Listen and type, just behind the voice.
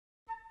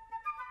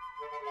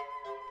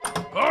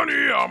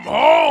Honey, I'm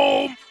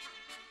home!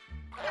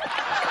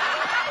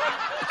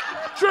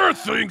 Sure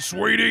thing,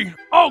 sweetie.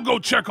 I'll go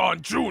check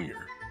on Junior.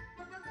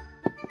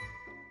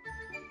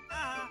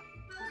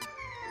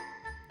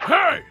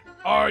 Hey,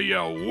 are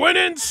you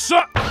winning,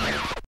 son?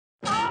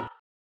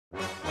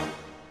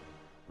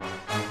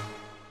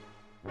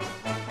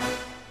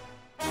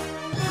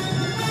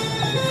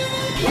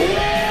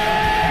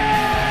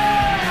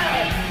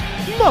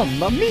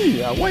 Mamma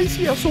mia, why is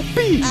he so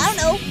big? I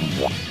don't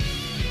know.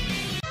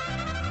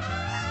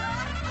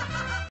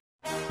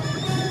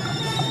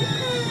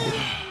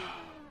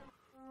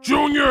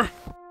 Junior,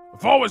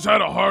 I've always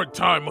had a hard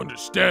time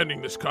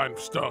understanding this kind of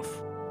stuff,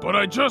 but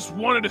I just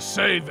wanted to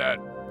say that,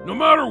 no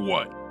matter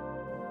what,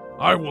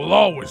 I will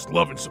always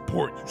love and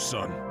support you,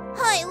 son.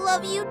 I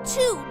love you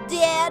too,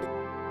 Dad.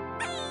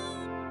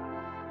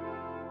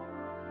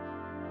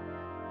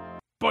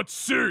 But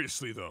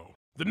seriously, though,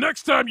 the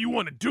next time you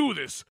want to do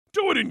this,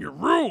 do it in your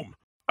room.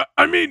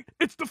 I mean,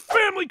 it's the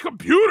family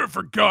computer,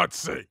 for God's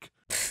sake.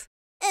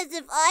 As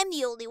if I'm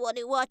the only one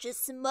who watches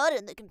smut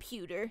on the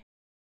computer.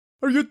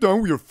 Are you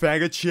done with your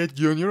faggot shit,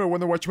 Junior? I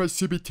wanna watch my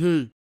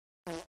CBT.